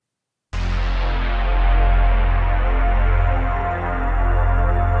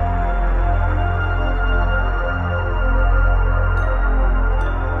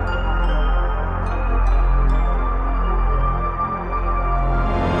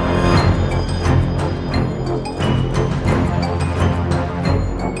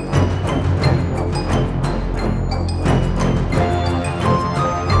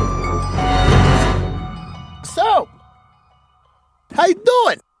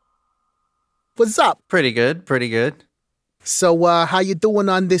What's up? Pretty good, pretty good. So, how you doing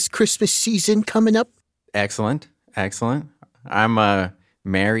on this Christmas season coming up? Excellent, excellent. I'm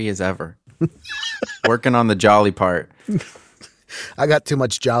merry as ever. Working on the jolly part. I got too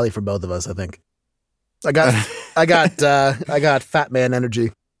much jolly for both of us, I think. I got fat man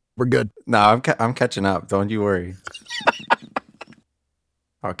energy. We're good. No, I'm catching up. Don't you worry.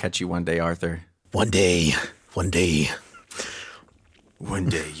 I'll catch you one day, Arthur. One day. One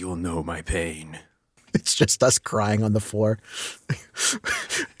day you'll know my pain. It's just us crying on the floor.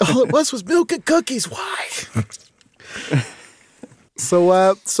 All it was milk and cookies. Why? So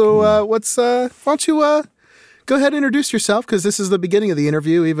why don't you go ahead and introduce yourself, because this is the beginning of the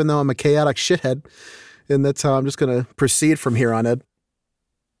interview, even though I'm a chaotic shithead, and that's how I'm just going to proceed from here on, Ed.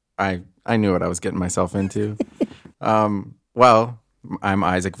 I knew what I was getting myself into. Well, I'm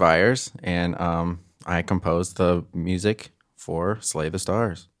Isaac Viars, and I composed the music for Slay the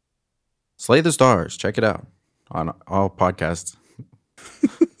Stars. Slay the Stars. Check it out on all podcasts.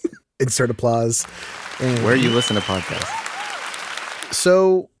 Insert applause. And where you listen to podcasts.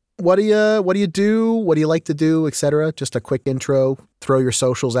 So what do you do? What do you like to do, etc.? Just a quick intro. Throw your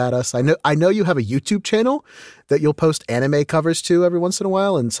socials at us. I know you have a YouTube channel that you'll post anime covers to every once in a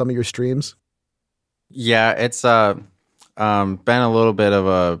while in some of your streams. Yeah, it's been a little bit of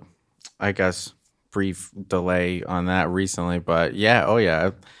a, I guess, brief delay on that recently, but yeah,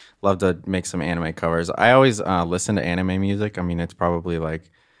 I'd love to make some anime covers. I always listen to anime music. I mean, it's probably like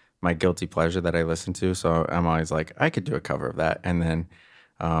my guilty pleasure that I listen to, so I'm always like, I could do a cover of that, and then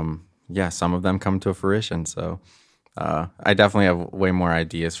some of them come to fruition, so I definitely have way more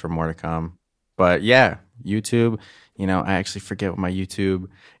ideas for more to come. But yeah, YouTube, I actually forget what my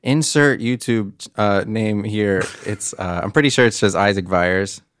insert YouTube name here. It's I'm pretty sure it says Isaac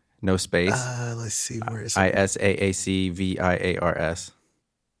Viars, no space. Let's see, where is it? ISAACVIARS.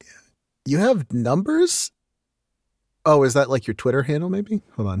 You have numbers? Oh, is that like your Twitter handle maybe?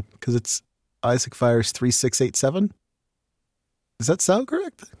 Hold on, because it's Isaac Viars 3687. Does that sound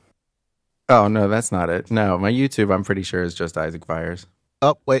correct? Oh, no, that's not it. No, my YouTube, I'm pretty sure, is just Isaac Viars.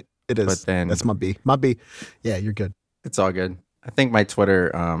 Oh, wait, it is. But then that's my B. My B. Yeah, you're good. It's all good. I think my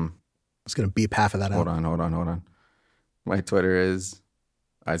Twitter... I was going to beep half of that out. Hold on. My Twitter is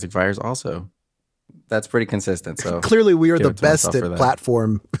Isaac Viars also. That's pretty consistent. So clearly we are the best at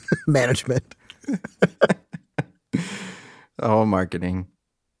platform management. Oh, marketing.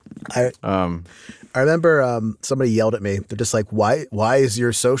 I remember somebody yelled at me. They're just like, why is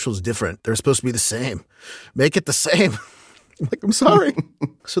your socials different? They're supposed to be the same. Make it the same. I'm like, I'm sorry.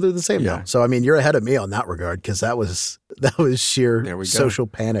 So they're the same now. So I mean, you're ahead of me on that regard, because that was sheer social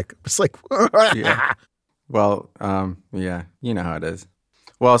panic. It's like, yeah. Well, yeah, you know how it is.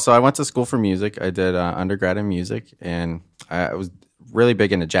 Well, so I went to school for music. I did undergrad in music, and I was really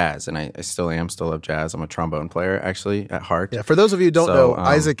big into jazz, and I still love jazz. I'm a trombone player, actually, at heart. Yeah, for those of you who don't know,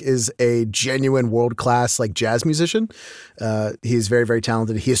 Isaac is a genuine world-class jazz musician. He's very, very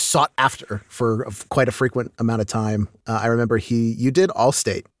talented. He is sought after for quite a frequent amount of time. I remember you did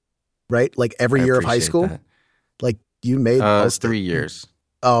All-State, right? Like every year of high school? That. Like you made All-State. 3 years.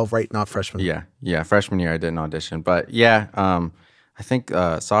 Oh, right, not freshman. Yeah, freshman year I did an audition. But yeah, I think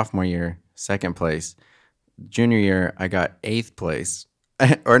sophomore year, second place. Junior year, I got 8th place.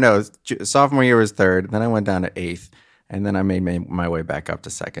 Or no, sophomore year was 3rd. Then I went down to 8th. And then I made my way back up to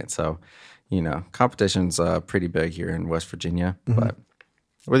 2nd. So, competition's pretty big here in West Virginia. Mm-hmm.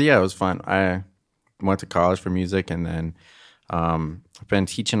 But yeah, it was fun. I went to college for music, and then I've been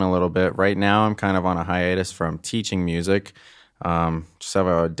teaching a little bit. Right now, I'm kind of on a hiatus from teaching music. Just have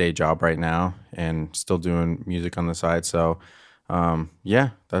a day job right now and still doing music on the side. So, yeah,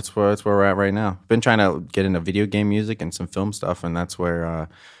 that's where we're at right now. Been trying to get into video game music and some film stuff, and that's where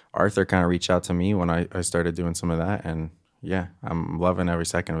Arthur kind of reached out to me when I started doing some of that, and yeah, I'm loving every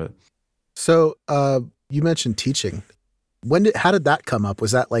second of it. So you mentioned teaching. How did that come up?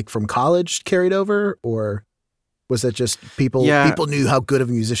 Was that from college carried over, or was it just people knew how good of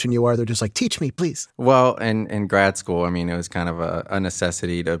a musician you are? They're just like, teach me, please. Well, in grad school, I mean, it was kind of a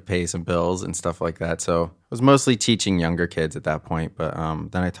necessity to pay some bills and stuff like that. So it was mostly teaching younger kids at that point. But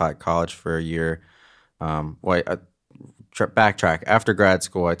then I taught college for a year. Backtrack. After grad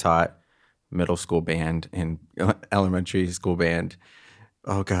school, I taught middle school band and elementary school band.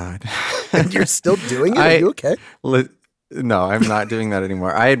 Oh, God. And you're still doing it? Are you okay? No, I'm not doing that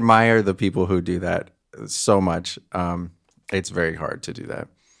anymore. I admire the people who do that so much. It's very hard to do that.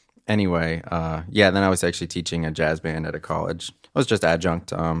 Anyway, then I was actually teaching a jazz band at a college. I was just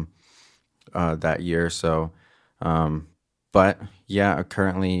adjunct that year. So, but yeah, I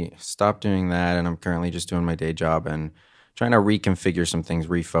currently stopped doing that, and I'm currently just doing my day job and trying to reconfigure some things,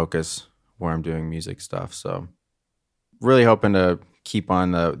 refocus where I'm doing music stuff. So really hoping to keep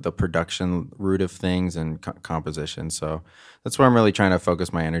on the production route of things and composition. So that's where I'm really trying to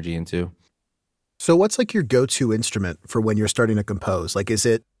focus my energy into. So what's like your go-to instrument for when you're starting to compose? Like, is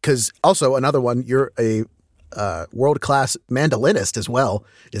it, because also another one, you're a world-class mandolinist as well.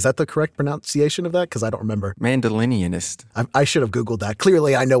 Is that the correct pronunciation of that? Because I don't remember. Mandolinianist. I should have Googled that.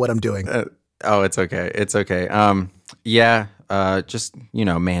 Clearly I know what I'm doing. Oh, it's okay. It's okay. Yeah, just,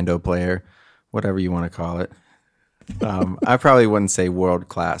 mando player, whatever you want to call it. I probably wouldn't say world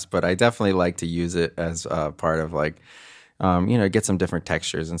class, but I definitely like to use it as part of like, get some different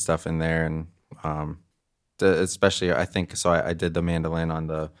textures and stuff in there. And especially, I think, so I did the mandolin on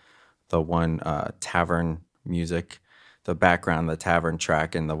the one tavern music, the background, the tavern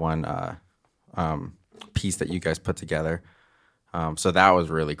track, and the one piece that you guys put together. So that was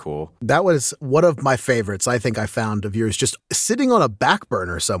really cool. That was one of my favorites I think I found of yours, just sitting on a back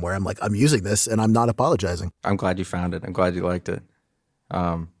burner somewhere. I'm like, I'm using this and I'm not apologizing. I'm glad you found it. I'm glad you liked it.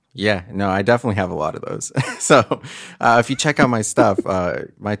 Yeah, no, I definitely have a lot of those. So if you check out my stuff,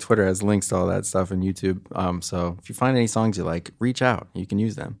 my Twitter has links to all that stuff and YouTube. So if you find any songs you like, reach out. You can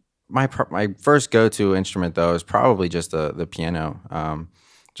use them. My first go-to instrument, though, is probably just the piano,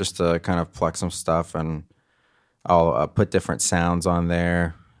 just to kind of pluck some stuff, and I'll put different sounds on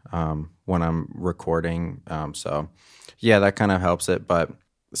there when I'm recording. So, yeah, that kind of helps it. But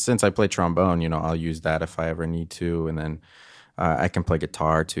since I play trombone, I'll use that if I ever need to, and then I can play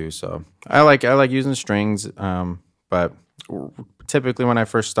guitar too. So I like using strings, but typically when I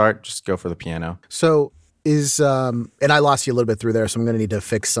first start, just go for the piano. So and I lost you a little bit through there, so I'm going to need to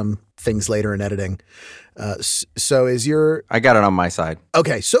fix some things later in editing. So is your... I got it on my side.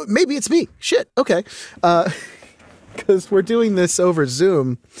 Okay, so maybe it's me. Shit, okay. Because we're doing this over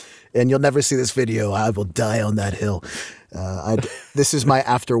Zoom, and you'll never see this video. I will die on that hill. This is my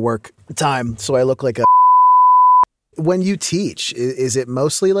after work time, so I look like a... When you teach, is it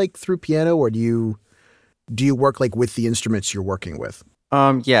mostly like through piano, or do you work like with the instruments you're working with?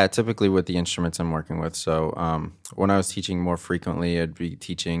 Yeah, typically with the instruments I'm working with. So when I was teaching more frequently, I'd be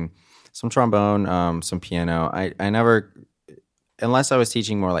teaching some trombone, some piano. I never, unless I was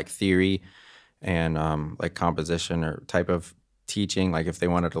teaching more like theory and like composition or type of teaching, like if they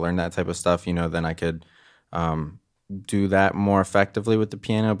wanted to learn that type of stuff, then I could do that more effectively with the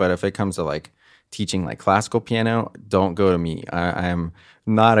piano. But if it comes to like teaching like classical piano, don't go to me. I am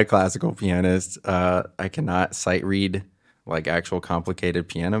not a classical pianist. I cannot sight read like actual complicated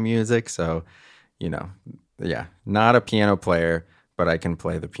piano music. So, yeah, not a piano player, but I can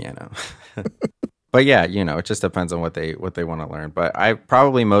play the piano. But yeah, it just depends on what they want to learn. But I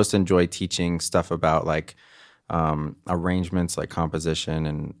probably most enjoy teaching stuff about like arrangements, like composition,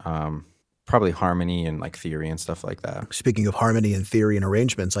 and probably harmony and like theory and stuff like that. Speaking of harmony and theory and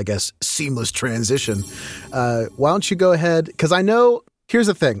arrangements, I guess seamless transition. Why don't you go ahead? Because I know, here's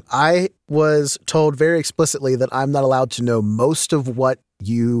the thing. I was told very explicitly that I'm not allowed to know most of what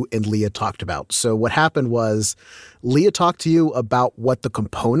you and Leah talked about. So what happened was Leah talked to you about what the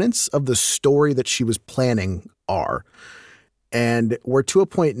components of the story that she was planning are. And we're to a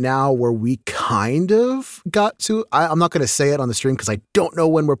point now where we kind of got to, I'm not going to say it on the stream because I don't know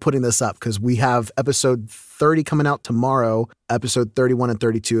when we're putting this up, because we have episode 30 coming out tomorrow, episode 31 and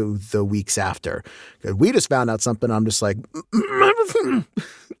 32 the weeks after. We just found out something. I'm just like,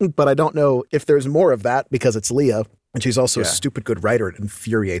 but I don't know if there's more of that because it's Leah. And she's also a stupid good writer. It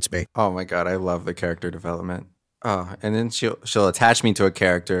infuriates me. Oh my God, I love the character development. Oh, and then she'll attach me to a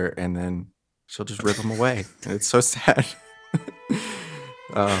character and then she'll just rip him away. And it's so sad.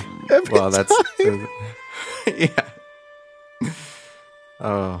 That's yeah.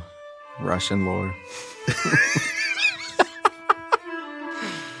 Oh, Russian lore.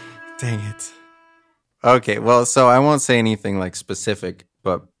 Dang it. Okay, well, so I won't say anything like specific,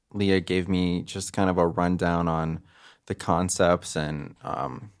 but Leah gave me just kind of a rundown on the concepts and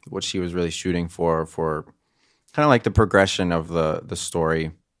what she was really shooting for kind of like the progression of the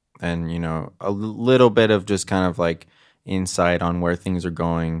story, and a little bit of just kind of like insight on where things are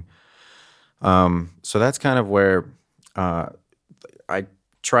going. So that's kind of where I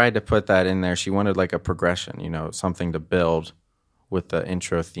tried to put that in there. She wanted like a progression, something to build with the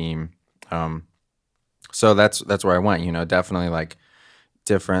intro theme. So that's where I went, definitely like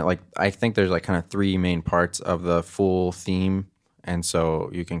different, like I think there's like kind of three main parts of the full theme. And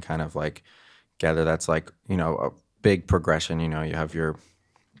so you can kind of like gather that's like, a big progression. You have your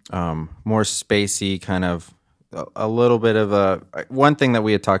more spacey kind of a little bit of one thing that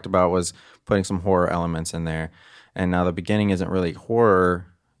we had talked about was putting some horror elements in there. And now the beginning isn't really horror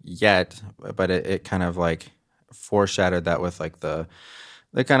yet, but it kind of like foreshadowed that with like the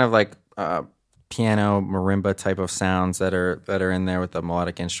the kind of like piano marimba type of sounds that are in there with the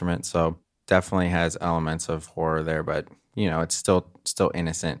melodic instrument. So definitely has elements of horror there, but it's still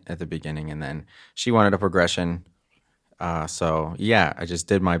innocent at the beginning, and then she wanted a progression. So yeah, I just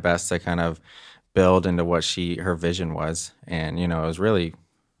did my best to kind of build into what her vision was, and it was really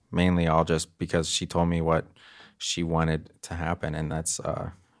mainly all just because she told me what she wanted to happen, and that's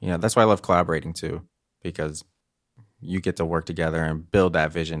why I love collaborating too, because you get to work together and build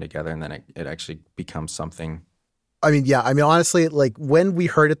that vision together, and then it actually becomes something. I mean, yeah. I mean, honestly, like when we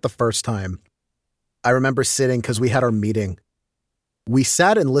heard it the first time, I remember sitting because we had our meeting. We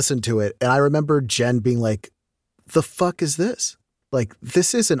sat and listened to it, and I remember Jen being like, "The fuck is this? Like,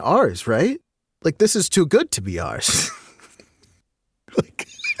 this isn't ours, right? Like, this is too good to be ours." Like,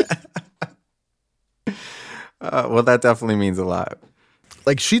 well, that definitely means a lot.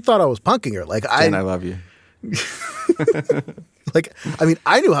 like she thought I was punking her. Like, Jen, I love you. Like, I mean,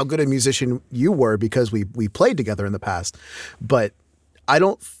 I knew how good a musician you were because we played together in the past, but I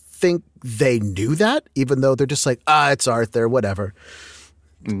don't think they knew that, even though they're just like, it's Arthur, whatever.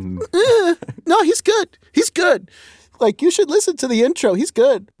 No, he's good. He's good. Like, you should listen to the intro. He's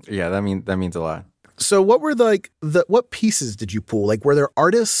good. Yeah, that means a lot. So what were what pieces did you pull? Like, were there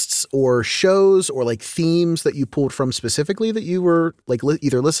artists or shows or like themes that you pulled from specifically that you were like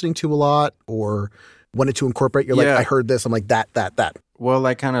either listening to a lot or wanted to incorporate? You're like, I heard this. I'm like, that. Well,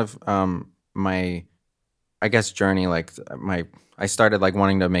 like kind of my, I guess, journey, like I started like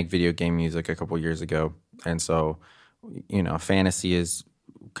wanting to make video game music a couple years ago. And so, fantasy is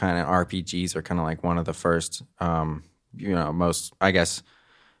kind of RPGs are kind of like one of the first,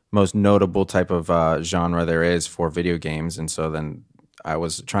 most notable type of genre there is for video games. And so then I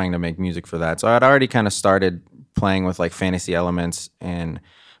was trying to make music for that. So I'd already kind of started playing with like fantasy elements and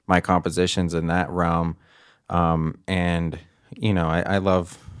my compositions in that realm. And I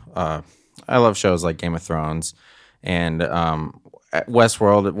love shows like Game of Thrones and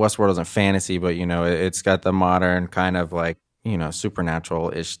Westworld. Westworld isn't fantasy, but it's got the modern kind of like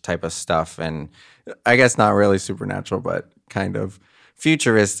supernatural-ish type of stuff, and I guess not really supernatural, but kind of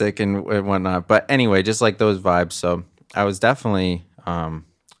futuristic and whatnot. But anyway, just like those vibes. So I was definitely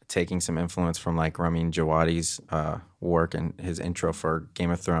taking some influence from like Ramin Djawadi's work and his intro for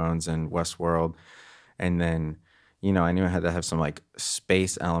Game of Thrones and Westworld. And then, I knew I had to have some like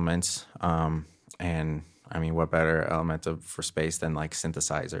space elements. And I mean, what better element for space than like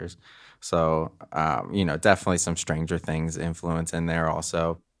synthesizers? So, definitely some Stranger Things influence in there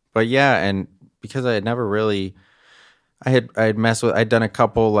also. But yeah, and because I had never really, I'd done a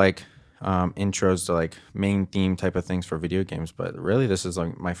couple like intros to like main theme type of things for video games, but really this is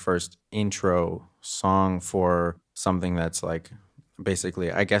like my first intro song for something that's like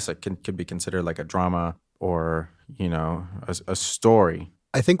basically, I guess it could be considered like a drama or a story.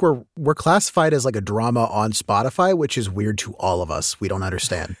 I think we're classified as like a drama on Spotify, which is weird to all of us. We don't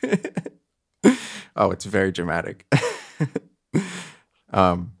understand. Oh, it's very dramatic.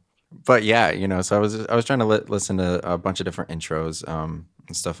 But yeah, so I was trying to listen to a bunch of different intros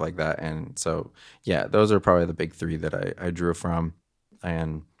and stuff like that, and so yeah, those are probably the big three that I drew from,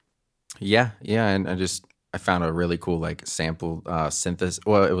 and yeah, and I found a really cool like sample synthesis.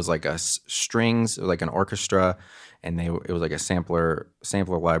 Well, it was like strings, it was like an orchestra, and it was like a sampler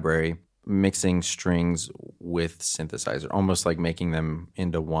library mixing strings with synthesizer, almost like making them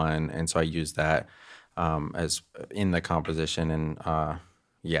into one, and so I used that as in the composition, and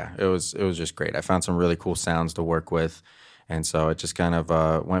yeah, it was just great. I found some really cool sounds to work with, and so it just kind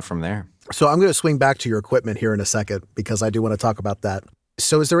of went from there. So I'm going to swing back to your equipment here in a second because I do want to talk about that.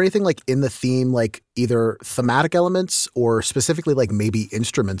 So is there anything like in the theme, like either thematic elements or specifically like maybe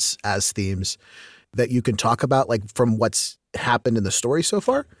instruments as themes that you can talk about, like from what's happened in the story so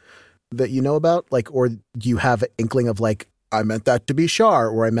far that you know about? Like, or do you have an inkling of like, I meant that to be Shar,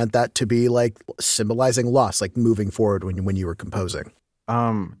 or I meant that to be like symbolizing loss, like moving forward when you were composing?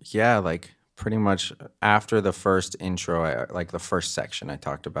 Yeah, like pretty much after the first intro, like the first section I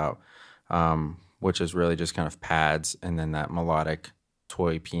talked about, which is really just kind of pads and then that melodic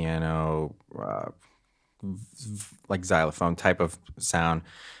toy piano, like xylophone type of sound.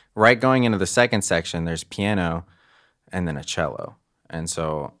 Right going into the second section, there's piano and then a cello. And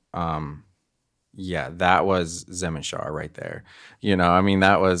so, yeah, that was Zem and Shar right there. I mean,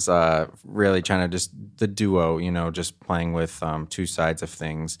 that was really trying to just the duo, just playing with two sides of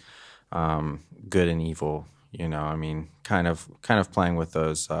things, good and evil. I mean, kind of playing with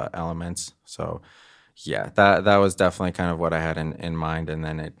those elements. So, yeah, that was definitely kind of what I had in mind. And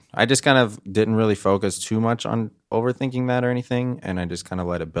then I just kind of didn't really focus too much on overthinking that or anything, and I just kind of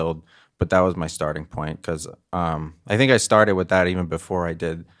let it build but that was my starting point because I think I started with that even before I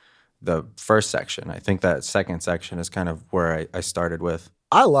did the first section. I think that second section is kind of where I started with.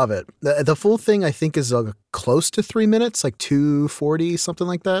 I love it. The full thing I think is close to 3 minutes, like 2:40, something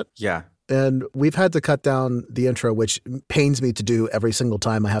like that. Yeah. And we've had to cut down the intro, which pains me to do every single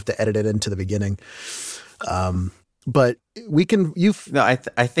time I have to edit it into the beginning. But we can. No, I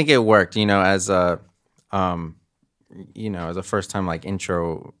think it worked. As a as a first time like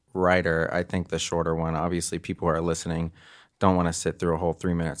intro writer, I think the shorter one. Obviously, people who are listening don't want to sit through a whole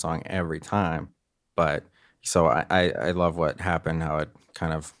 3-minute song every time. But so I love what happened, how it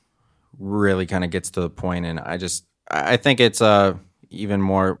kind of really kind of gets to the point, and I think it's even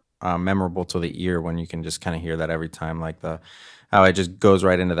more memorable to the ear when you can just kind of hear that every time, like how it just goes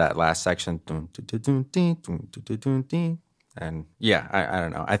right into that last section. And yeah, I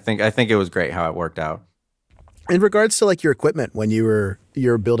don't know. I think it was great how it worked out. In regards to like your equipment when you're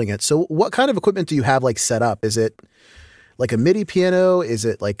building it, so what kind of equipment do you have like set up? Is it like a MIDI piano? Is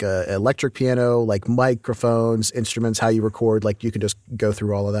it like a electric piano, like microphones, instruments, how you record? Like you can just go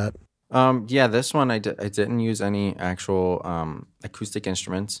through all of that. Yeah, this one I didn't use any actual acoustic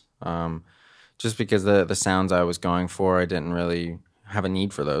instruments, just because the sounds I was going for, I didn't really have a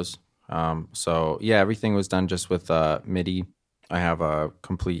need for those. So yeah, everything was done just with MIDI. I have a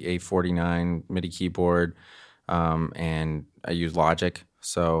complete A49 MIDI keyboard, and I use Logic.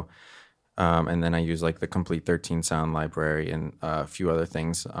 So, and then I use like the complete 13 sound library and a few other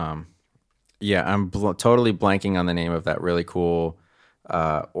things. Yeah, I'm totally blanking on the name of that really cool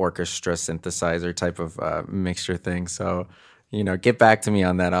orchestra synthesizer type of mixture thing. So, get back to me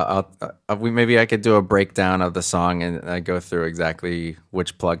on that. Maybe I could do a breakdown of the song and I go through exactly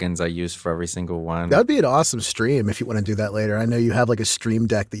which plugins I use for every single one. That would be an awesome stream if you want to do that later. I know you have like a stream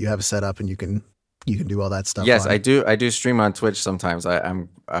deck that you have set up and you can do all that stuff. Yes, I do. I do stream on Twitch sometimes.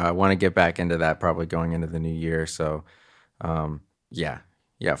 I want to get back into that probably going into the new year. So, yeah,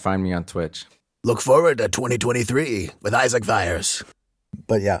 find me on Twitch. Look forward to 2023 with Isaac Viars.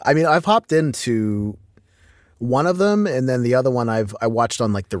 But yeah, I mean, I've hopped into one of them, and then the other one I watched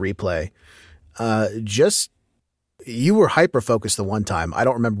on like the replay. You were hyper focused the one time. I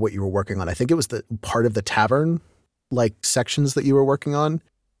don't remember what you were working on. I think it was the part of the tavern like sections that you were working on.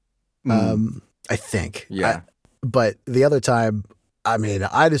 I think. Yeah. But the other time, I mean,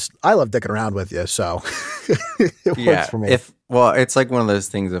 I love dicking around with you, so it works for me. It's like one of those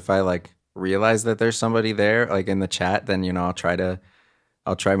things. If I like realize that there's somebody there, like in the chat, then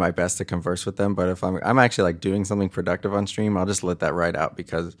I'll try my best to converse with them. But if I'm actually like doing something productive on stream, I'll just let that ride out,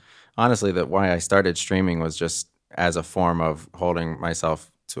 because honestly, why I started streaming was just as a form of holding myself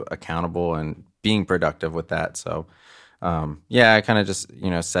to accountable and being productive with that. So, I kind of just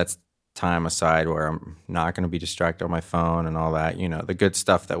sets time aside where I'm not going to be distracted on my phone and all that. The good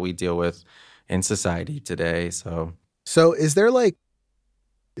stuff that we deal with in society today. So is there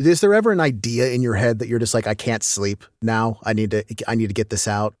ever an idea in your head that you're just like, I can't sleep now, I need to get this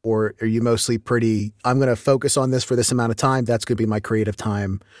out? Or are you mostly I'm going to focus on this for this amount of time, that's going to be my creative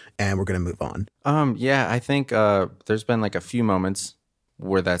time, and we're going to move on? Yeah, I think there's been like a few moments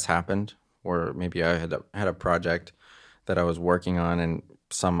where that's happened, where maybe I had a project that I was working on, and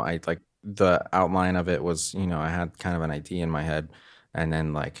the outline of it was, I had kind of an idea in my head, and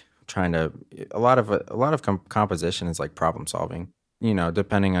then like a lot of composition is like problem solving.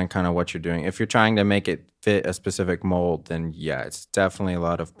 Depending on kind of what you're doing. If you're trying to make it fit a specific mold, then yeah, it's definitely a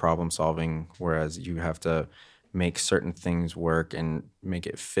lot of problem solving, whereas you have to make certain things work and make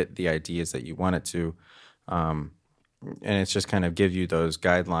it fit the ideas that you want it to. And it's just kind of give you those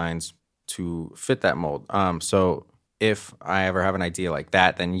guidelines to fit that mold. So if I ever have an idea like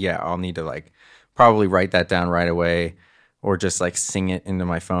that, then yeah, I'll need to like probably write that down right away, or just like sing it into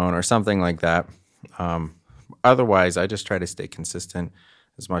my phone or something like that. Otherwise, I just try to stay consistent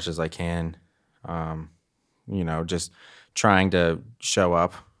as much as I can. Just trying to show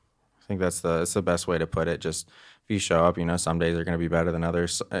up. I think that's the best way to put it. Just if you show up, some days are going to be better than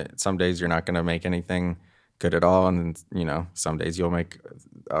others. Some days you're not going to make anything good at all, and then, some days you'll make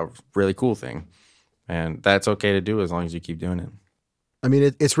a really cool thing, and that's okay to do as long as you keep doing it. I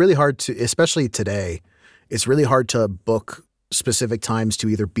mean, it's really hard to, especially today, it's really hard to book specific times to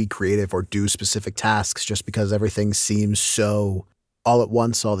either be creative or do specific tasks, just because everything seems so all at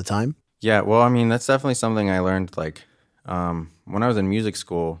once all the time. Yeah, well, I mean, that's definitely something I learned like when I was in music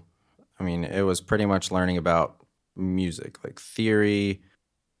school. I mean, it was pretty much learning about music, like theory,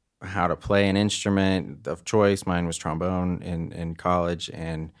 how to play an instrument of choice. Mine was trombone in college,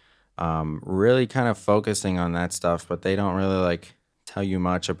 and really kind of focusing on that stuff, but they don't really like tell you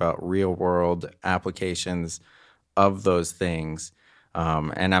much about real world applications of those things.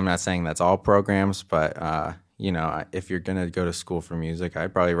 And I'm not saying that's all programs, but if you're gonna go to school for music,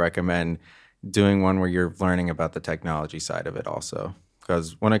 I'd probably recommend doing one where you're learning about the technology side of it also.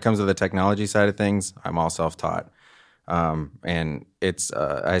 Because when it comes to the technology side of things, I'm all self-taught. And it's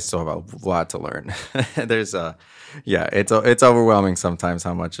I still have a lot to learn. There's it's overwhelming sometimes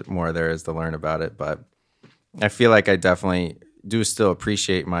how much more there is to learn about it, but I feel like I definitely do still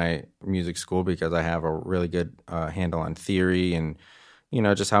appreciate my music school because I have a really good handle on theory and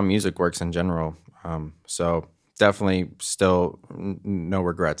just how music works in general. So definitely still no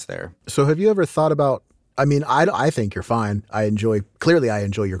regrets there. So have you ever thought about, I mean, I think you're fine. I enjoy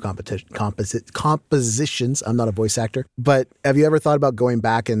your compositions. I'm not a voice actor, but have you ever thought about going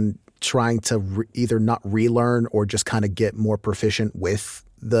back and trying to either not relearn or just kind of get more proficient with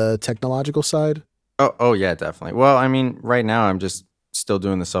the technological side? Oh yeah, definitely. Well, I mean, right now I'm just still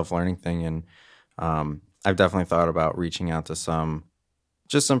doing the self-learning thing, and I've definitely thought about reaching out to some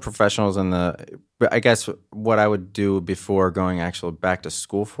professionals but I guess what I would do before going actually back to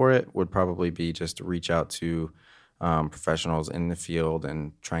school for it would probably be just to reach out to professionals in the field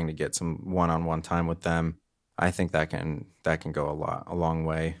and trying to get some one-on-one time with them. I think that can go a long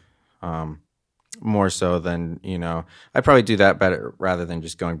way. More so than, I'd probably do that better rather than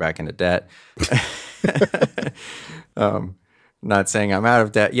just going back into debt. Not saying I'm out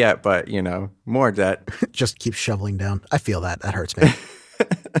of debt yet, but, more debt. Just keep shoveling down. I feel that. That hurts me.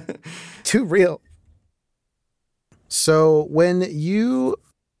 Too real. So when you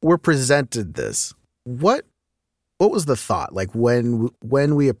were presented this, what was the thought? Like when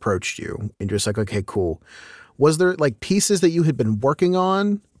we approached you and you're just like, okay, cool. Was there like pieces that you had been working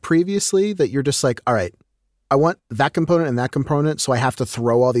on previously that you're just like, all right, I want that component and that component, so I have to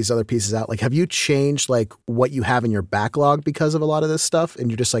throw all these other pieces out? Like, have you changed like what you have in your backlog because of a lot of this stuff? And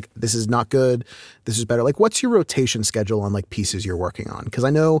you're just like, this is not good, this is better. Like, what's your rotation schedule on like pieces you're working on? Because I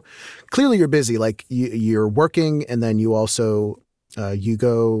know clearly you're busy. Like you're working, and then you also you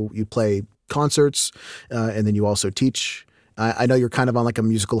play concerts, and then you also teach. I know you're kind of on like a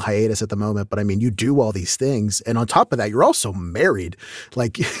musical hiatus at the moment, but I mean, you do all these things, and on top of that, you're also married.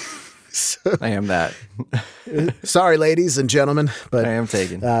 Like. So, I am that. Sorry, ladies and gentlemen, but I am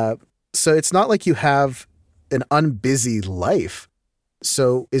taken. So it's not like you have an unbusy life.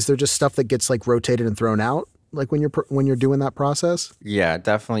 So is there just stuff that gets like rotated and thrown out, like when you're doing that process? Yeah,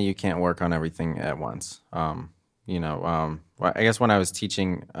 definitely. You can't work on everything at once. Well, I guess when I was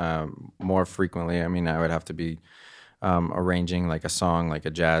teaching more frequently, I mean, I would have to be arranging like a song, like a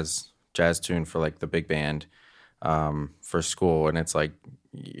jazz tune for like the big band for school, and it's like.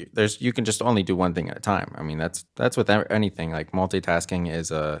 You can just only do one thing at a time. I mean, that's with anything. Like multitasking is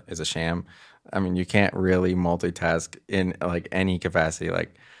a sham. I mean, you can't really multitask in like any capacity.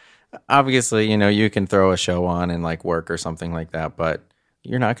 Like obviously, you can throw a show on and like work or something like that, but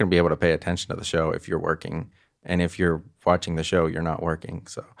you're not going to be able to pay attention to the show if you're working. And if you're watching the show, you're not working.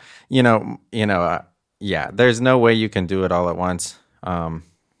 So, yeah, there's no way you can do it all at once.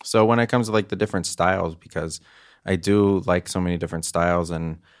 So when it comes to like the different styles, because I do like so many different styles,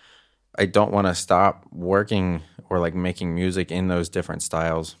 and I don't want to stop working or like making music in those different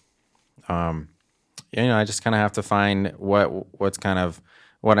styles. I just kind of have to find what's kind of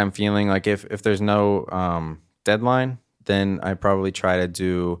what I'm feeling. Like if there's no deadline, then I probably try to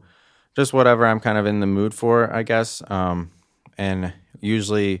do just whatever I'm kind of in the mood for, I guess. And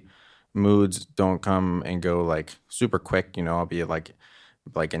usually moods don't come and go like super quick. I'll be like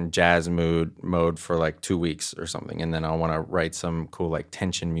in jazz mode for like 2 weeks or something, and then I'll want to write some cool like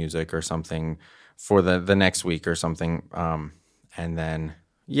tension music or something for the next week or something, and then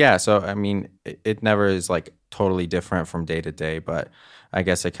so I mean it never is like totally different from day to day, but I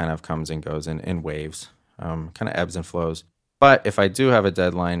guess it kind of comes and goes in waves, kind of ebbs and flows. But if I do have a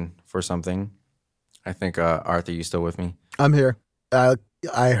deadline for something, I think Arthur, you still with me? I'm here.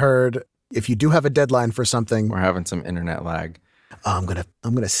 I heard if you do have a deadline for something, we're having some internet lag. I'm gonna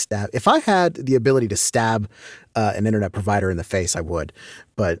stab. If I had the ability to stab an internet provider in the face, I would.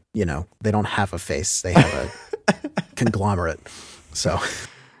 But they don't have a face; they have a conglomerate. So,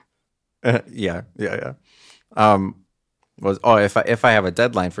 yeah. If I have a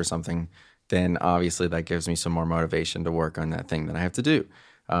deadline for something, then obviously that gives me some more motivation to work on that thing that I have to do.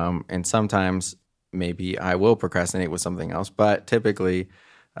 And sometimes maybe I will procrastinate with something else, but typically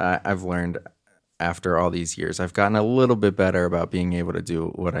I've learned. After all these years, I've gotten a little bit better about being able to do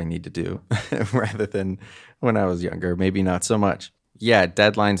what I need to do rather than when I was younger. Maybe not so much. Yeah,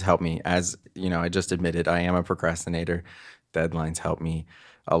 deadlines help me. As I just admitted, I am a procrastinator. Deadlines help me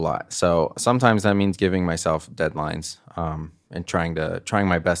a lot. So sometimes that means giving myself deadlines and trying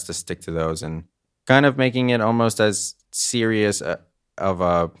my best to stick to those, and kind of making it almost as serious of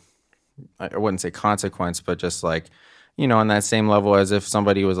a, I wouldn't say consequence, but just like, on that same level as if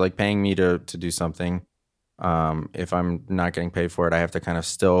somebody was like paying me to do something. If I'm not getting paid for it, I have to kind of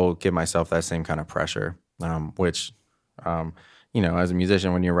still give myself that same kind of pressure, which, as a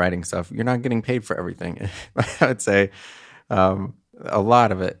musician, when you're writing stuff, you're not getting paid for everything. I would say a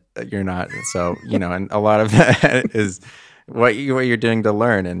lot of it you're not. So, and a lot of that is what you're doing to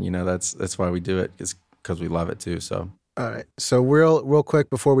learn. And, that's why we do it, is because we love it too. So. All right. So real quick,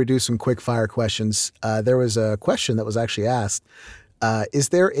 before we do some quick fire questions, there was a question that was actually asked. Is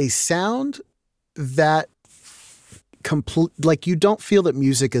there a sound that like you don't feel that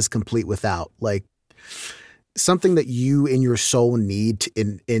music is complete without, like something that you in your soul need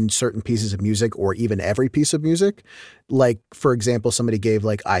in certain pieces of music, or even every piece of music? Like, for example, somebody gave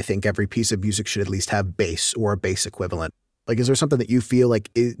like, I think every piece of music should at least have bass or a bass equivalent. Like, is there something that you feel like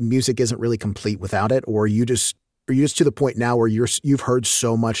music isn't really complete without it? Or are you just to the point now where you've heard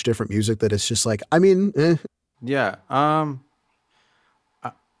so much different music that it's just like, Yeah.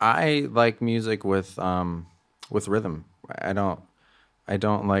 I like music with rhythm. I don't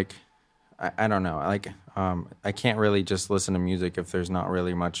like, I don't know. Like, I can't really just listen to music if there's not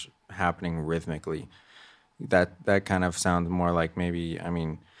really much happening rhythmically. That kind of sounds more like maybe,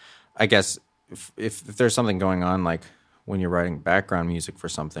 I guess if there's something going on, like when you're writing background music for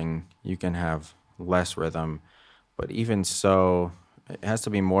something, you can have less rhythm. But even so, it has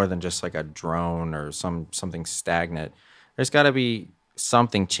to be more than just like a drone or something stagnant. There's got to be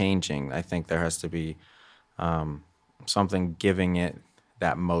something changing. I think there has to be something giving it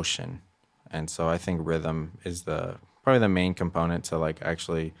that motion. And so I think rhythm is probably the main component to like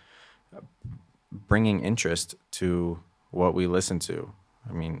actually bringing interest to what we listen to.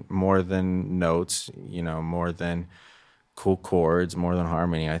 More than notes, more than cool chords, more than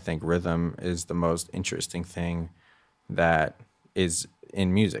harmony. I think rhythm is the most interesting thing that is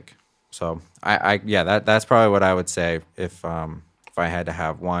in music. So that's probably what I would say if I had to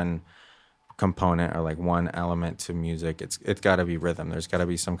have one component or like one element to music. It's got to be rhythm. There's got to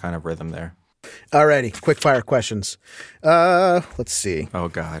be some kind of rhythm there. Alrighty, quick fire questions. Let's see. Oh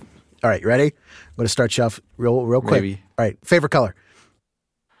God. All right, you ready? I'm going to start you off real quick. Maybe. All right, favorite color?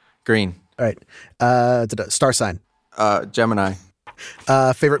 Green. All right, star sign? Gemini.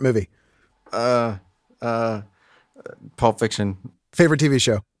 Favorite movie? Pulp Fiction. Favorite TV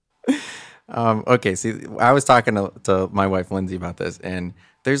show? Okay, see, I was talking to my wife Lindsay about this, and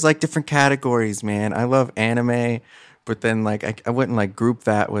there's like different categories, man. I love anime, but then like I wouldn't like group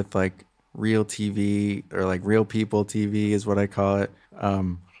that with like real TV or like real people TV is what I call it.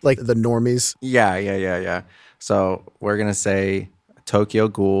 Like the normies? Yeah. So we're gonna say Tokyo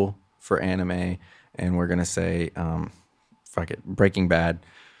Ghoul for anime, and we're gonna say Breaking Bad.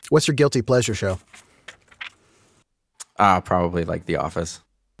 What's your guilty pleasure show? Probably like The Office.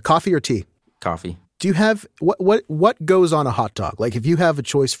 Coffee or tea? Coffee. Do you have what goes on a hot dog? Like if you have a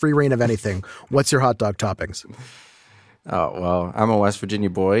choice, free reign of anything, what's your hot dog toppings? Oh, well, I'm a West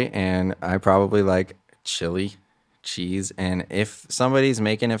Virginia boy, and I probably like chili, cheese, and if somebody's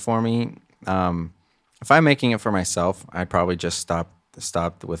making it for me, if I'm making it for myself, I'd probably just stop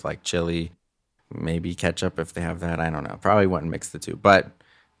with like chili, maybe ketchup if they have that. I don't know. Probably wouldn't mix the two, but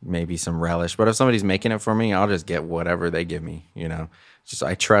maybe some relish. But if somebody's making it for me, I'll just get whatever they give me, Just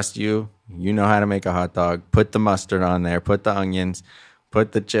I trust you. You know how to make a hot dog. Put the mustard on there. Put the onions.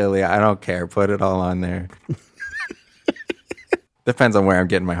 Put the chili. I don't care. Put it all on there. Depends on where I'm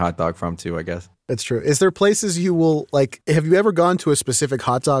getting my hot dog from, too, I guess. That's true. Is there places you will, like, have you ever gone to a specific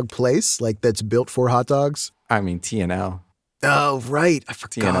hot dog place, like, that's built for hot dogs? T&L. Oh, right. I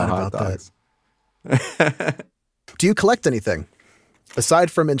forgot about that. Do you collect anything aside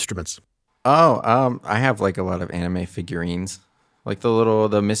from instruments? Oh, I have, like, a lot of anime figurines. Like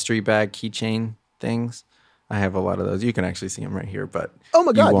the mystery bag keychain things. I have a lot of those. You can actually see them right here, but oh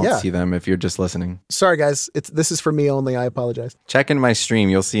my God, you won't see them if you're just listening. Sorry, guys. This is for me only. I apologize. Check in my stream.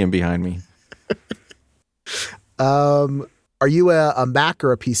 You'll see them behind me. Are you a Mac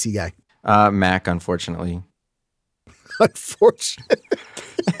or a PC guy? Mac, unfortunately. Unfortunately.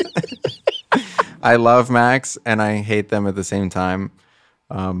 I love Macs and I hate them at the same time.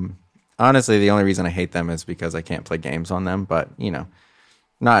 Honestly, the only reason I hate them is because I can't play games on them, but,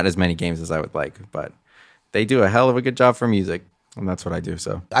 not as many games as I would like, but they do a hell of a good job for music, and that's what I do,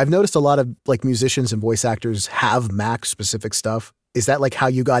 so. I've noticed a lot of, like, musicians and voice actors have Mac-specific stuff. Is that, like, how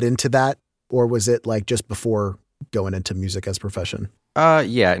you got into that, or was it, like, just before going into music as a profession?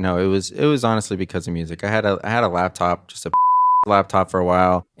 Yeah, no, it was honestly because of music. I had a laptop, just a laptop for a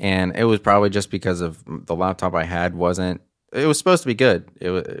while, and it was probably just because of the laptop I had it was supposed to be good.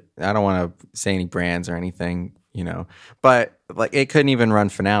 I don't want to say any brands or anything you know. But like it couldn't even run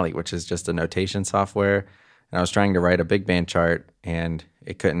Finale, which is just a notation software. And I was trying to write a big band chart, and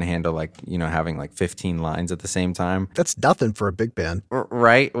it couldn't handle like, you know, having like 15 lines at the same time. That's nothing for a big band.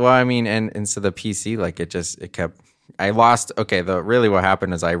 Right. Well, I mean, and so the PC, like it kept, I lost. Okay. Really what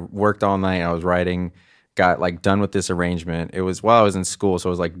happened is I worked all night. I was writing, got like done with this arrangement. It was while I was in school. So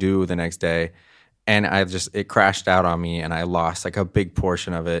it was like due the next day. And it crashed out on me, and I lost like a big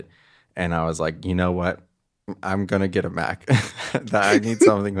portion of it. And I was like, you know what? I'm going to get a Mac. I need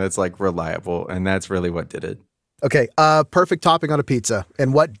something that's like reliable. And that's really what did it. Okay. Perfect topping on a pizza.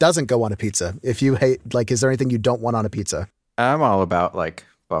 And what doesn't go on a pizza? If you hate, like, is there anything you don't want on a pizza? I'm all about like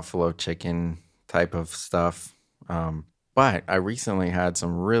buffalo chicken type of stuff. But I recently had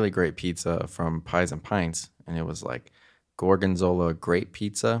some really great pizza from Pies and Pints, and it was like Gorgonzola grape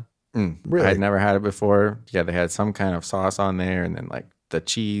pizza. Really? I had never had it before. Yeah, they had some kind of sauce on there, and then like the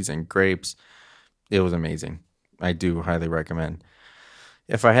cheese and grapes. It was amazing. I do highly recommend.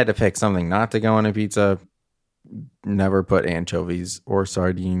 If I had to pick something not to go on a pizza, never put anchovies or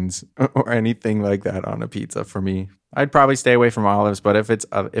sardines or anything like that on a pizza for me. I'd probably stay away from olives, but if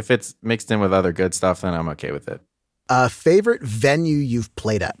it's mixed in with other good stuff, then I'm okay with it. Favorite venue you've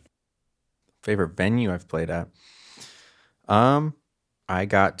played at? Favorite venue I've played at? I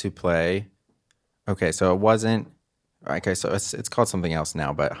got to play. Okay, so it wasn't. Okay, so it's called something else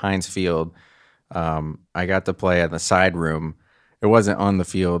now, but Heinz Field. I got to play at the side room. It wasn't on the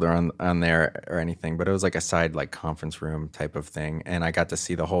field or on there or anything, but it was like a side like conference room type of thing, and I got to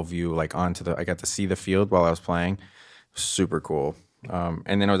see the whole view like I got to see the field while I was playing. Super cool. And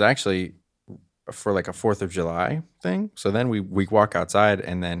then it was actually for like a 4th of July thing. So then we walk outside,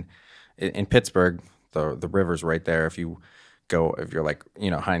 and then in Pittsburgh, the river's right there. If you're like,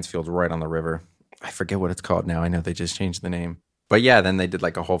 you know, Heinz Field's right on the river. I forget what it's called now. I know they just changed the name. But yeah, then they did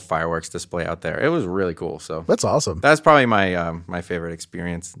like a whole fireworks display out there. It was really cool. So that's awesome. That's probably my favorite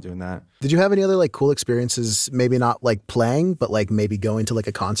experience doing that. Did you have any other like cool experiences? Maybe not like playing, but like maybe going to like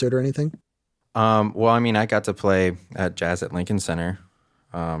a concert or anything? Well, I mean, I got to play at Jazz at Lincoln Center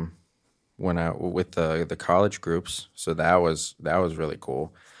when I with the college groups. So that was really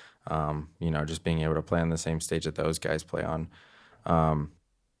cool. You know, just being able to play on the same stage that those guys play on.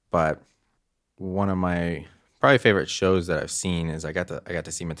 But one of my probably favorite shows that I've seen is I got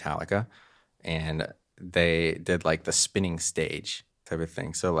to see Metallica, and they did like the spinning stage type of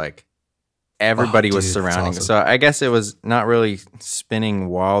thing. So like everybody was surrounding. Awesome. So I guess it was not really spinning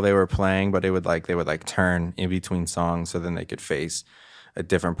while they were playing, but they would like turn in between songs, so then they could face a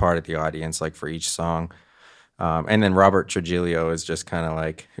different part of the audience, like for each song. And then Robert Trujillo is just kind of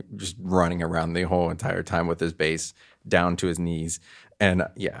like just running around the whole entire time with his bass down to his knees. And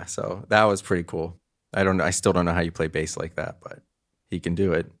yeah, so that was pretty cool. I still don't know how you play bass like that, but he can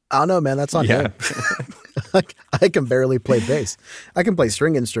do it. I don't know, man. That's not good. I can barely play bass. I can play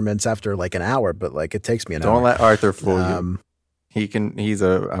string instruments after like an hour, but like it takes me an hour. Don't let Arthur fool you. He's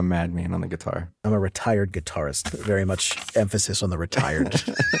a madman on the guitar. I'm a retired guitarist. Very much emphasis on the retired.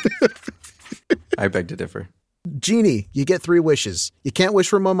 I beg to differ. Genie, you get 3 wishes. You can't wish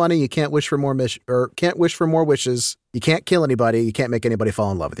for more money. You can't wish for can't wish for more wishes. You can't kill anybody. You can't make anybody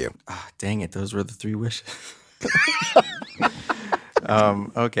fall in love with you. Ah, dang it! Those were the 3 wishes.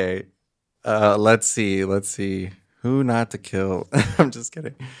 Okay. Let's see. Who not to kill? I'm just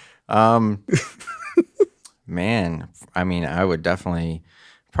kidding. Man, I mean, I would definitely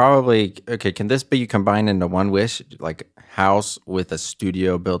probably. Okay, can this be combined into one wish, like house with a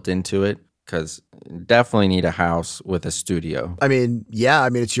studio built into it? Because definitely need a house with a studio. I mean, yeah. I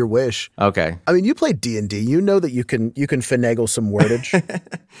mean, it's your wish. Okay. I mean, you play D&D. You know that you can finagle some wordage.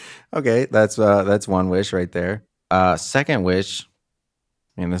 Okay, that's one wish right there. Second wish.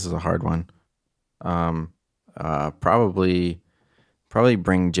 Man, this is a hard one. Probably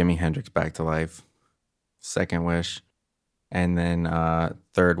bring Jimi Hendrix back to life. Second wish. And then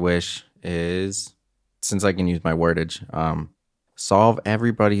third wish is, since I can use my wordage, solve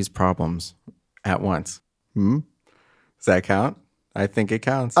everybody's problems at once. Does that count? I think it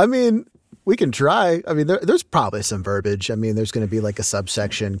counts. I mean, we can try. I mean, there's probably some verbiage. I mean, there's going to be like a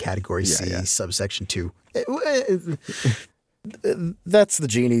subsection, category C, subsection 2. That's the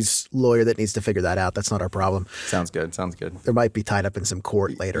genie's lawyer that needs to figure that out. That's not our problem. Sounds good. There might be tied up in some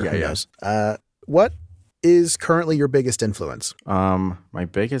court later. Who knows? What is currently your biggest influence? My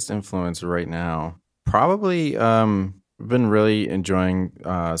biggest influence right now, probably been really enjoying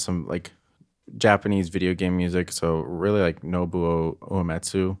some like Japanese video game music. So really like Nobuo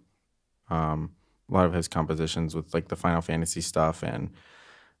Uematsu. A lot of his compositions with like the Final Fantasy stuff, and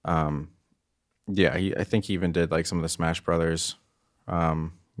I think he even did like some of the Smash Brothers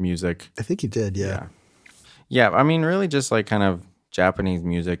music. I think he did, yeah. Yeah, I mean, really just like kind of Japanese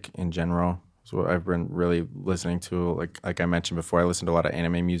music in general is what I've been really listening to. Like I mentioned before, I listen to a lot of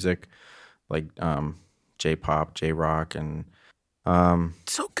anime music, like J-pop, J-rock, and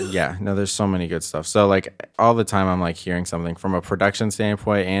So good. yeah, no, there's so many good stuff. So like all the time, I'm like hearing something from a production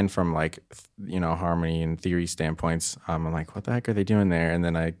standpoint and from like harmony and theory standpoints. I'm like, what the heck are they doing there? And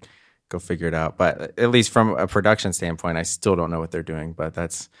then I go figure it out. But at least from a production standpoint, I still don't know what they're doing. But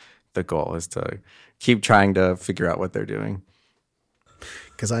that's the goal, is to keep trying to figure out what they're doing.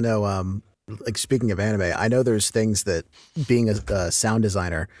 Because I know, like speaking of anime, I know there's things that being a sound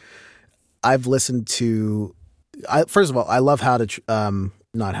designer, I've listened to. First of all, I love how to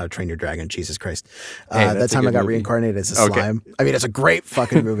not How to Train Your Dragon. Jesus Christ! Hey, that time I got movie. reincarnated as a slime. I mean, it's a great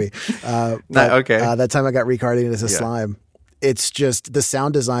fucking movie. That time I got reincarnated as a slime. It's just the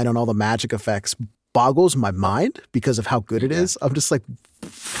sound design on all the magic effects boggles my mind because of how good it is. I'm just like,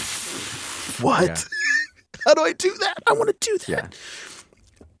 what? Yeah. How do I do that? I want to do that. Yeah.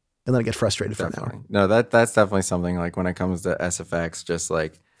 And then I get frustrated for an hour. No, that's definitely something, like when it comes to SFX, just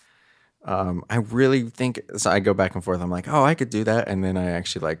like I really think, so I go back and forth. I'm like, oh, I could do that. And then I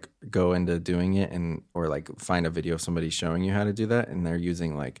actually like go into doing it, or like find a video of somebody showing you how to do that. And they're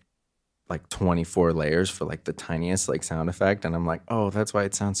using like 24 layers for like the tiniest like sound effect. And I'm like, oh, that's why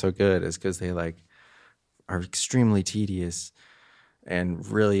it sounds so good, is because they like are extremely tedious and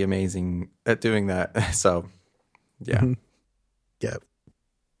really amazing at doing that. So yeah. Mm-hmm. Yeah.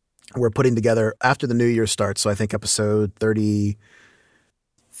 We're putting together after the new year starts. So I think episode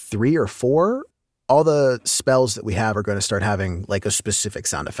 33 or 4, all the spells that we have are going to start having like a specific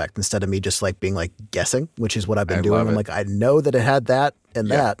sound effect instead of me just like being like guessing, which is what I've been doing. I'm like, I know that it had that and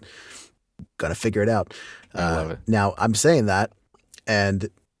that. Got to figure it out. I love it. Now I'm saying that and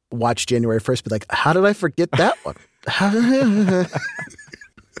watch January 1st, be like, how did I forget that one?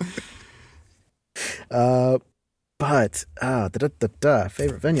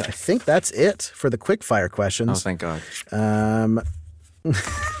 Favorite venue. I think that's it for the quick fire questions. Oh, thank God.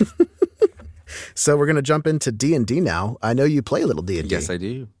 So we're gonna jump into D&D now. I know you play a little D&D. Yes, I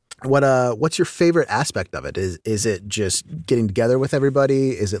do. What's your favorite aspect of it? Is it just getting together with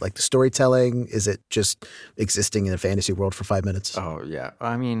everybody? Is it like the storytelling? Is it just existing in a fantasy world for 5 minutes? Oh yeah,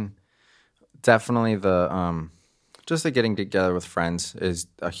 I mean, definitely the just the getting together with friends is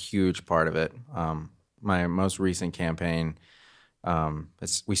a huge part of it. My most recent campaign,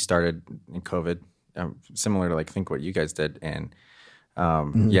 we started in COVID, similar to like think what you guys did, and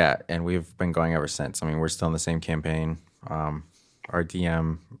yeah, and we've been going ever since. I mean, we're still in the same campaign. Our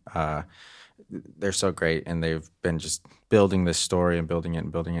DM, they're so great, and they've been just building this story and building it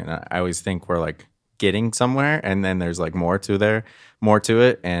and building it. And I always think we're like getting somewhere, and then there's like more to it.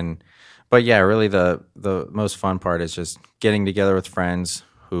 But yeah, really the most fun part is just getting together with friends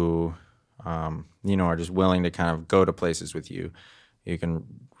who, are just willing to kind of go to places with you. You can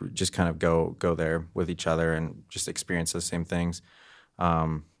just kind of go there with each other and just experience those same things.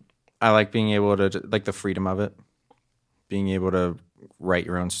 I like being able to, like, the freedom of it, being able to write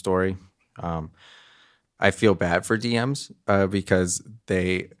your own story. I feel bad for DMs because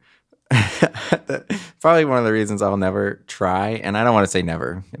they probably one of the reasons I'll never try, and I don't want to say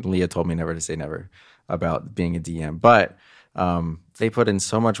never. Leah told me never to say never about being a DM, but they put in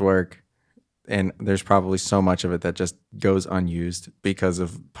so much work, and there's probably so much of it that just goes unused because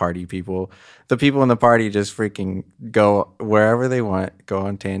of party people. The people in the party just freaking go wherever they want, go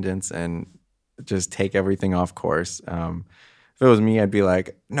on tangents, and just take everything off course. If it was me, I'd be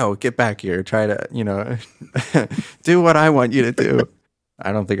like, no, get back here. Try to, do what I want you to do.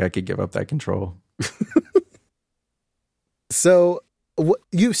 I don't think I could give up that control. So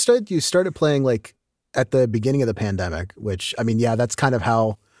you started playing like at the beginning of the pandemic, which, I mean, yeah, that's kind of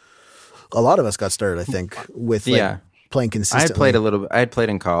how a lot of us got started, I think, with playing consistently. I had played a little bit. I had played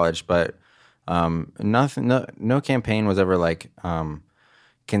in college, but no campaign was ever like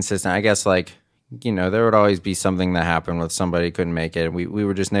consistent. I guess like, there would always be something that happened with somebody couldn't make it. We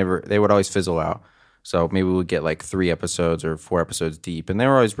were just never, they would always fizzle out. So maybe we would get like 3 episodes or 4 episodes deep, and they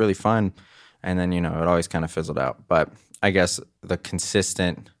were always really fun. And then, it always kind of fizzled out. But I guess the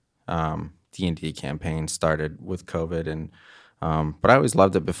consistent D&D campaign started with COVID, and but I always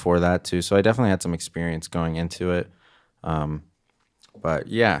loved it before that too. So I definitely had some experience going into it. But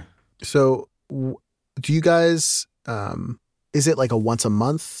yeah. So do you guys, is it like a once a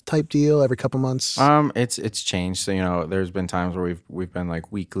month type deal, every couple months? It's changed. So, there's been times where we've been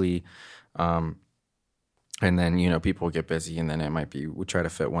like weekly, and then, people get busy, and then it might be, we try to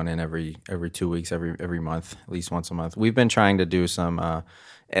fit one in every 2 weeks, every month, at least once a month. We've been trying to do some,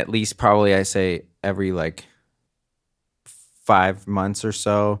 at least probably I say every like 5 months or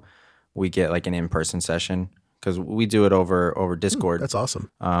so, we get like an in-person session. because we do it over Discord. That's awesome.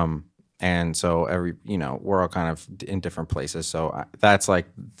 And so we're all kind of in different places. So that's like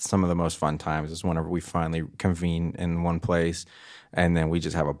some of the most fun times is whenever we finally convene in one place, and then we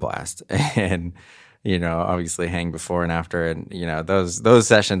just have a blast. And obviously hang before and after, and those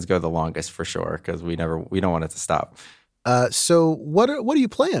sessions go the longest for sure because we don't want it to stop. So what are you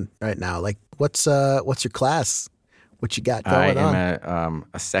playing right now? Like what's your class? What you got going on? I am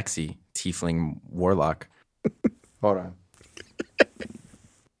a sexy tiefling warlock. Hold on.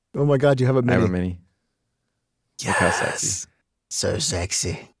 Oh my God, you have a mini. I have a mini. Yes. Look how sexy. So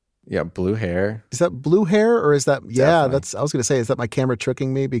sexy. Yeah, blue hair. Is that blue hair or is that? Yeah, Definitely. I was going to say, is that my camera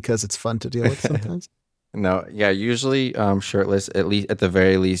tricking me because it's fun to deal with sometimes? No, yeah, usually shirtless. At the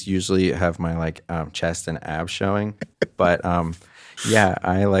very least, usually have my like chest and abs showing. But yeah,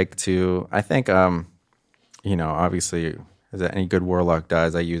 I like to. I think obviously, as any good warlock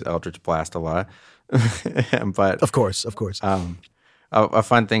does, I use Eldritch Blast a lot. But of course. A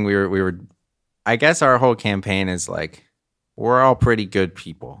fun thing we were I guess our whole campaign is like we're all pretty good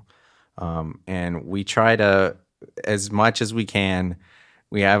people, and we try to, as much as we can.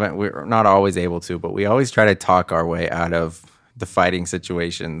 We're not always able to, but we always try to talk our way out of the fighting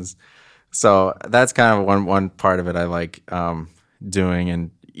situations. So that's kind of one part of it I like doing.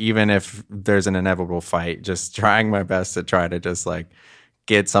 And even if there's an inevitable fight, just trying my best to try to just like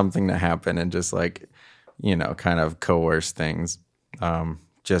get something to happen and just like, kind of coerce things.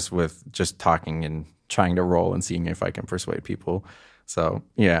 Just talking and trying to roll and seeing if I can persuade people. So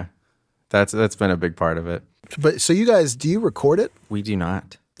yeah, that's been a big part of it. But so you guys, do you record it? We do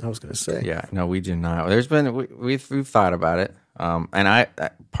not. I was going to say. Yeah, no, we do not. There's been we've thought about it. And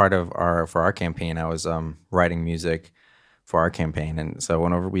for our campaign, I was writing music for our campaign, and so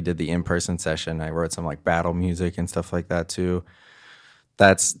whenever we did the in-person session, I wrote some like battle music and stuff like that too.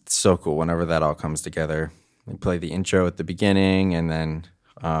 That's so cool. Whenever that all comes together, we play the intro at the beginning, and then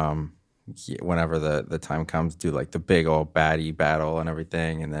whenever the time comes, do like the big old baddie battle and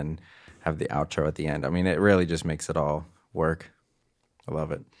everything, and then have the outro at the end. I mean, it really just makes it all work. I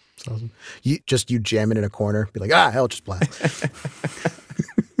love it. That's awesome. You jam it in a corner, be like, hell, just blast.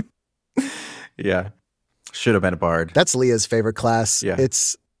 Yeah. Should have been a bard. That's Leah's favorite class. Yeah.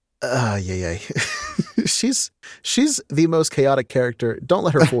 It's, yeah. She's the most chaotic character. Don't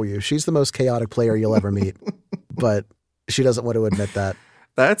let her fool you. She's the most chaotic player you'll ever meet, but she doesn't want to admit that.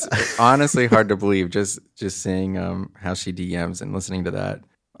 That's honestly hard to believe. Just seeing how she DMs and listening to that.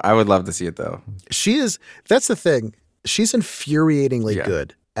 I would love to see it though. That's the thing. She's infuriatingly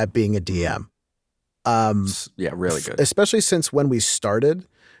good at being a DM. Yeah, really good. Especially since when we started,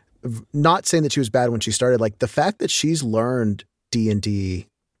 not saying that she was bad when she started, like the fact that she's learned D&D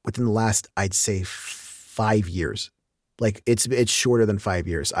within the last, I'd say 5 years. Like it's shorter than 5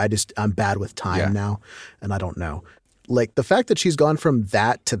 years. I'm bad with time now and I don't know. Like the fact that she's gone from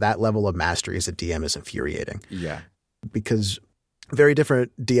that to that level of mastery as a DM is infuriating. Yeah. Because very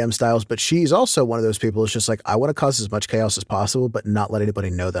different DM styles, but she's also one of those people who's just like, I want to cause as much chaos as possible, but not let anybody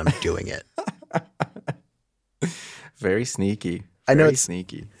know that I'm doing it. Very sneaky. I know it's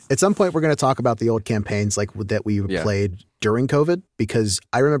sneaky. At some point, we're going to talk about the old campaigns like that we played during COVID, because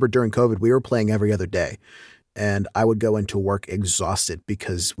I remember during COVID, we were playing every other day. And I would go into work exhausted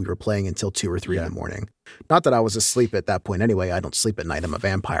because we were playing until 2 or 3 in the morning. Not that I was asleep at that point anyway. I don't sleep at night. I'm a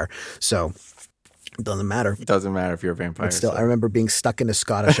vampire. So it doesn't matter. It doesn't matter if you're a vampire. But still, I remember being stuck in a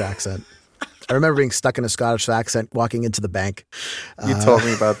Scottish accent. Walking into the bank. You told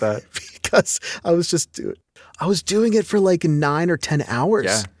me about that. Because I was doing it for like 9 or 10 hours.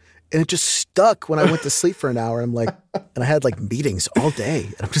 Yeah. And it just stuck when I went to sleep for an hour. I'm like, and I had like meetings all day.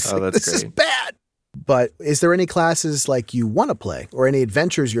 And I'm just like, this is bad. But is there any classes like you want to play or any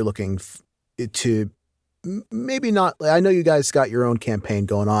adventures you're looking to maybe not? I know you guys got your own campaign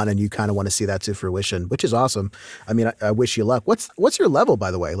going on and you kind of want to see that to fruition, which is awesome. I mean, I wish you luck. What's your level,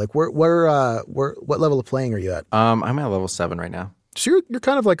 by the way? Like what level of playing are you at? I'm at level 7 right now. So you're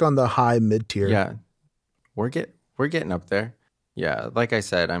kind of like on the high mid tier. Yeah. We're getting up there. Yeah. Like I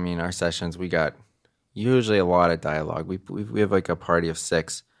said, I mean, our sessions, we got usually a lot of dialogue. We have like a party of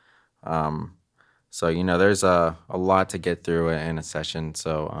 6. So, there's a lot to get through in a session.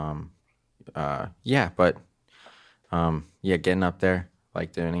 So, getting up there,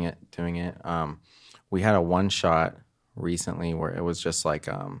 like doing it. We had a one shot recently where it was just like,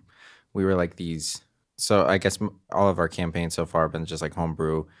 we were like these. So I guess all of our campaigns so far have been just like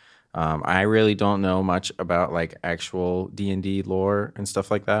homebrew. I really don't know much about like actual D&D lore and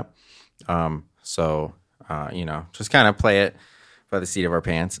stuff like that. Just kind of play it by the seat of our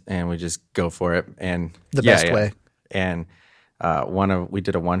pants, and we just go for it. And the best way. And we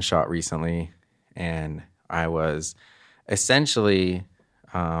did a one shot recently, and I was essentially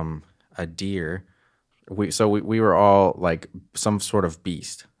a deer. We were all like some sort of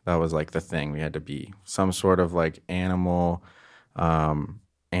beast. That was like the thing we had to be, some sort of like animal.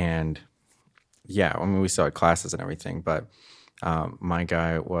 And yeah, I mean, we still had classes and everything, but my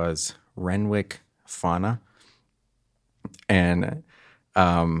guy was Renwick Fauna. And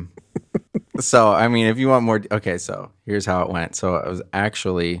so, I mean, if you want more, okay, so here's how it went. So it was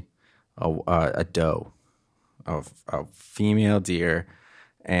actually a doe, a female deer.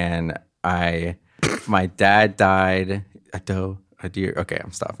 And my dad died, a deer. Okay,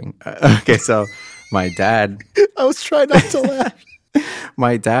 I'm stopping. Okay, so my dad, I was trying not to laugh.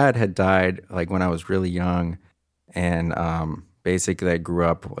 my dad had died like when I was really young. And basically I grew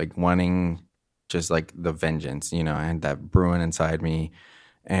up like wanting just like the vengeance, you know, I had that brewing inside me,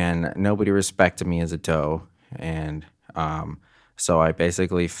 and nobody respected me as a doe. And so I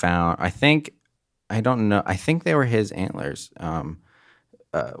basically found, I don't know, I think they were his antlers that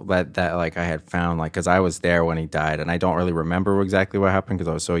like I had found, like, because I was there when he died, and I don't really remember exactly what happened because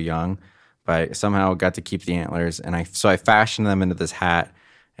I was so young, but I somehow got to keep the antlers, and I fashioned them into this hat,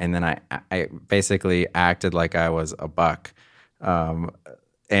 and then I basically acted like I was a buck.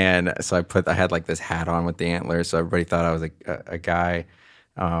 And so I had like this hat on with the antlers, so everybody thought I was a guy.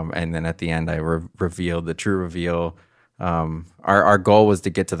 And then at the end, I revealed the true reveal. Our goal was to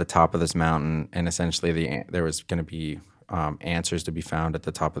get to the top of this mountain, and essentially there was going to be answers to be found at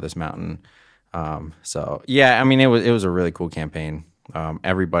the top of this mountain. So yeah, I mean, it was a really cool campaign.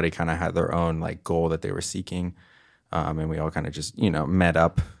 Everybody kind of had their own like goal that they were seeking, and we all kind of just met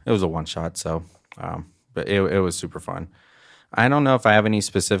up. It was a one shot, so but it was super fun. I don't know if I have any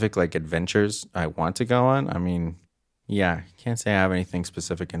specific like adventures I want to go on. I mean, yeah, can't say I have anything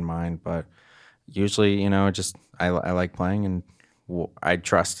specific in mind, but usually, just I like playing, and I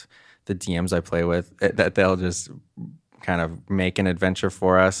trust the DMs I play with that they'll just kind of make an adventure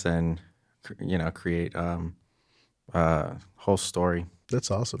for us and create a whole story. That's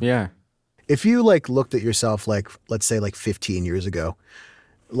awesome. Yeah. If you like looked at yourself like, let's say like 15 years ago,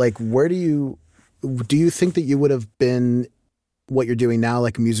 like where do you think that you would have been what you're doing now,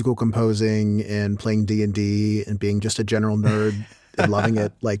 like musical composing and playing D&D and being just a general nerd and loving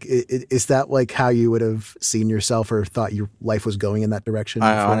it? Like, is that like how you would have seen yourself or thought your life was going in that direction?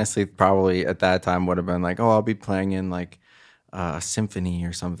 I honestly probably at that time would have been like, oh, I'll be playing in like a symphony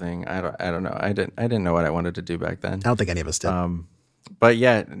or something. I don't know. I didn't know what I wanted to do back then. I don't think any of us did. But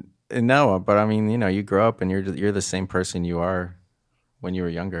yeah, no. But I mean, you grow up and you're the same person you are when you were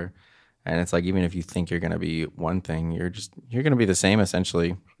younger. And it's like, even if you think you're going to be one thing, you're going to be the same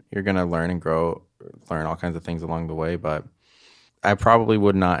essentially. You're going to learn and grow, learn all kinds of things along the way. But I probably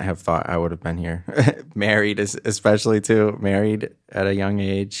would not have thought I would have been here. Married, especially too. Married at a young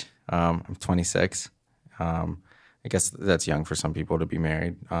age. I'm 26. I guess that's young for some people to be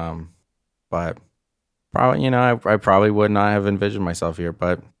married. But probably, I probably would not have envisioned myself here,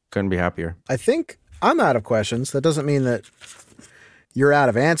 but couldn't be happier. I think I'm out of questions. That doesn't mean that you're out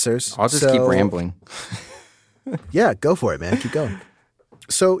of answers. I'll just keep rambling. Yeah, go for it, man. Keep going.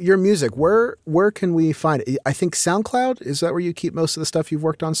 So your music, where can we find it? I think SoundCloud, is that where you keep most of the stuff you've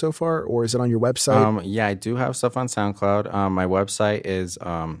worked on so far, or is it on your website? Yeah, I do have stuff on SoundCloud. My website is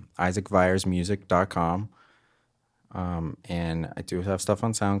isaacviarsmusic.com. And I do have stuff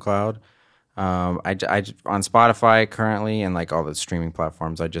on SoundCloud. I on Spotify currently, and like all the streaming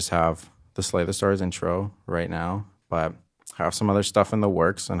platforms, I just have the Slay the Stars intro right now, but I have some other stuff in the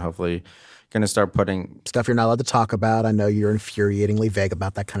works, and hopefully going to start putting stuff you're not allowed to talk about. I know you're infuriatingly vague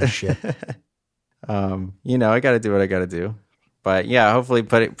about that kind of shit. I got to do what I got to do, but yeah, hopefully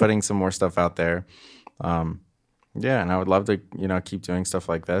putting some more stuff out there. Yeah, and I would love to, keep doing stuff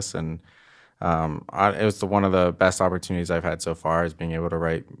like this. And it was one of the best opportunities I've had so far, is being able to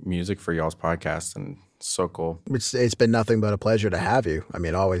write music for y'all's podcast, and so cool. It's been nothing but a pleasure to have you. I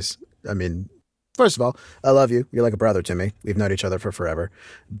mean, always. I mean, first of all, I love you. You're like a brother to me. We've known each other for forever.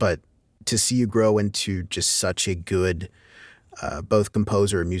 But to see you grow into just such a good both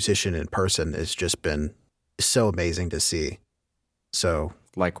composer and musician in person has just been so amazing to see. So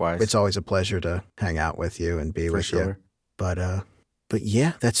likewise, it's always a pleasure to hang out with you and be with you. But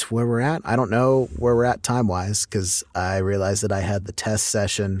yeah, that's where we're at. I don't know where we're at time-wise, because I realized that I had the test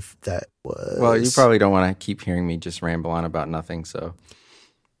session that was... Well, you probably don't want to keep hearing me just ramble on about nothing, so...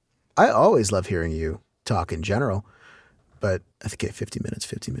 I always love hearing you talk in general, but I think 50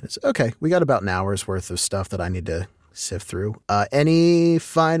 minutes. Okay, we got about an hour's worth of stuff that I need to sift through. Any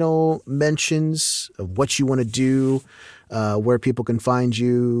final mentions of what you want to do, where people can find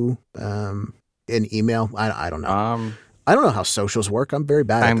you, an email? I don't know. I don't know how socials work. I'm very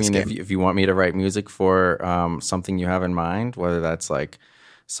bad at this game. If you want me to write music for something you have in mind, whether that's like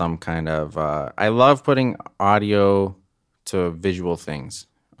some kind of, I love putting audio to visual things,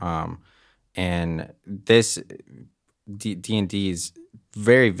 and this D&D is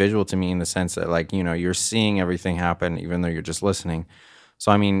very visual to me in the sense that, like, you know, you're seeing everything happen even though you're just listening.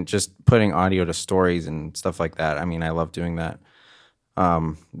 So I mean, just putting audio to stories and stuff like that. I mean, I love doing that.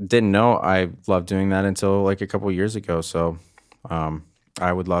 Didn't know I loved doing that until like a couple of years ago. So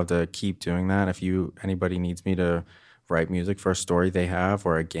I would love to keep doing that. If anybody needs me to write music for a story they have,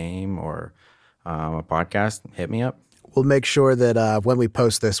 or a game, or a podcast, hit me up. We'll make sure that when we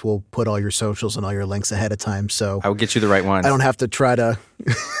post this, we'll put all your socials and all your links ahead of time. So I will get you the right ones. I don't have to try to.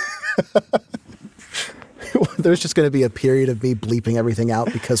 There's just going to be a period of me bleeping everything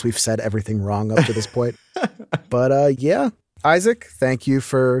out because we've said everything wrong up to this point. But yeah, Isaac, thank you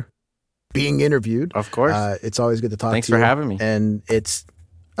for being interviewed. Of course. It's always good to talk Thanks to you. for having me. And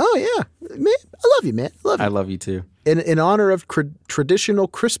oh yeah, man, I love you, man. I love you too. In honor of traditional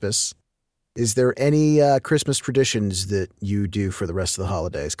Christmas, is there any Christmas traditions that you do for the rest of the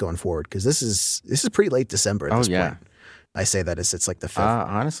holidays going forward? Because this is pretty late December at this point. I say that as it's like the 5th.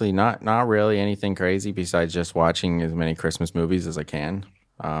 Honestly, not really anything crazy besides just watching as many Christmas movies as I can.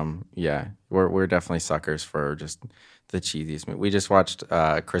 Yeah, we're definitely suckers for just the cheesiest movie. We just watched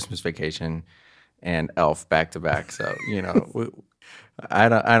Christmas Vacation and Elf back to back. So, you know, I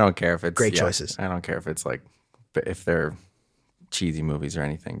don't care if it's great choices. I don't care if it's like, if they're cheesy movies or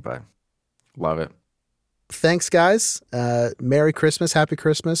anything, but love it. Thanks, guys. Merry Christmas, Happy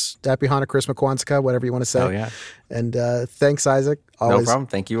Christmas, Happy Hanukkah, Christmas, Kwanzaa, whatever you want to say. Oh, yeah. And thanks, Isaac. Always. No problem.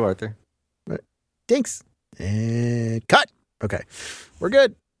 Thank you, Arthur. Thanks. And cut. Okay. We're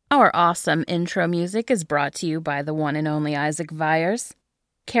good. Our awesome intro music is brought to you by the one and only Isaac Viars.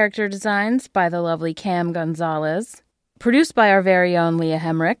 Character designs by the lovely Cam Gonzalez. Produced by our very own Leah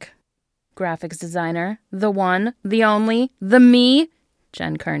Hemrick. Graphics designer, the one, the only, the me,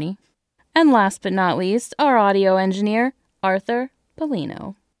 Jen Kearney. And last but not least, our audio engineer, Arthur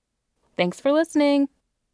Polino. Thanks for listening.